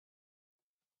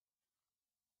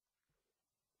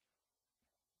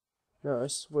No, I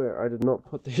swear I did not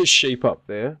put this sheep up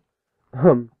there.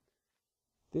 Um,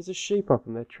 there's a sheep up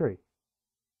in that tree.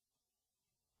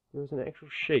 There was an actual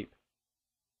sheep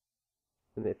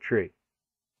in that tree.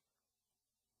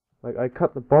 Like, I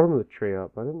cut the bottom of the tree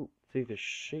up. I didn't see the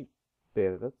sheep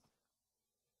there. That's,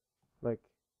 like,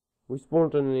 we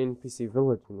spawned in an NPC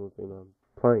village and we've been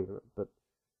playing in it, but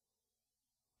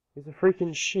there's a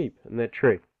freaking sheep in that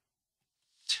tree.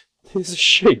 There's a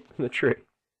sheep in the tree.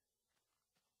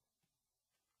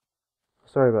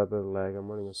 Sorry about the lag, I'm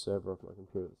running a server off my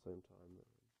computer at the same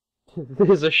time.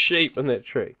 There's a sheep in that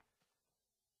tree.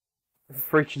 A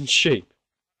freaking sheep.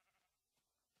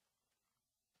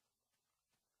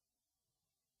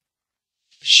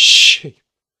 Sheep.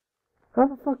 How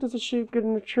the fuck does a sheep get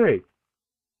in a tree?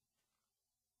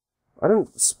 I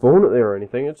didn't spawn it there or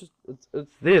anything, it's just,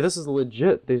 it's there, this is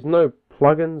legit. There's no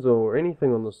plugins or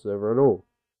anything on the server at all.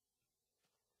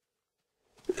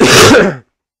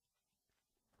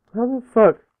 How the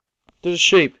fuck does a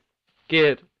sheep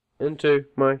get into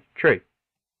my tree?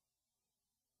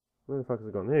 Where the fuck has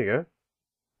it gone? There you go.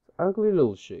 Ugly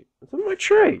little sheep. It's in my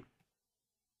tree.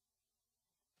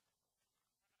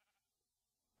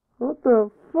 What the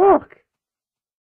fuck?